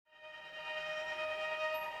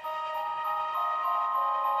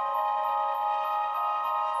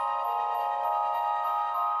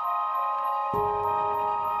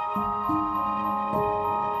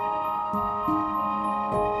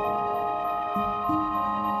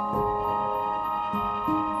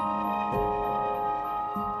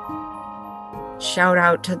shout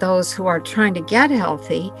out to those who are trying to get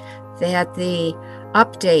healthy that the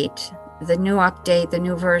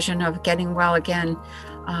new version of Getting Well Again,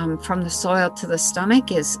 from the soil to the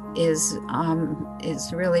stomach is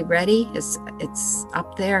really ready. It's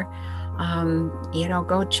up there.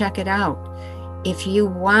 Go check it out. If you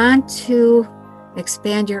want to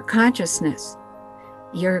expand your consciousness,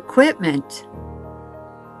 your equipment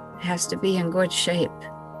has to be in good shape.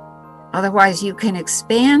 Otherwise, you can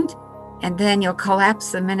expand and then you'll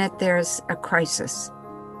collapse the minute there's a crisis.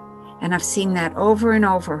 And I've seen that over and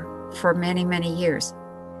over for many, many years.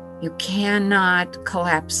 You cannot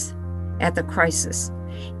collapse at the crisis.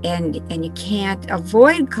 And you can't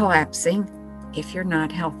avoid collapsing if you're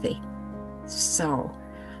not healthy. So,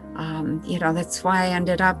 that's why I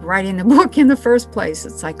ended up writing the book in the first place.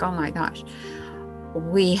 It's like, oh my gosh,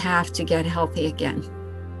 we have to get healthy again.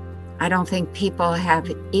 I don't think people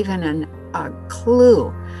have even a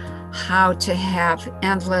clue how to have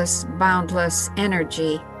endless, boundless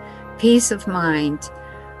energy, peace of mind,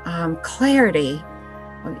 clarity,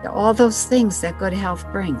 all those things that good health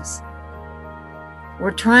brings.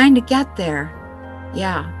 We're trying to get there,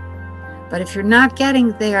 yeah. But if you're not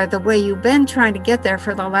getting there the way you've been trying to get there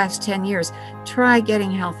for the last 10 years, try getting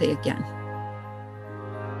healthy again.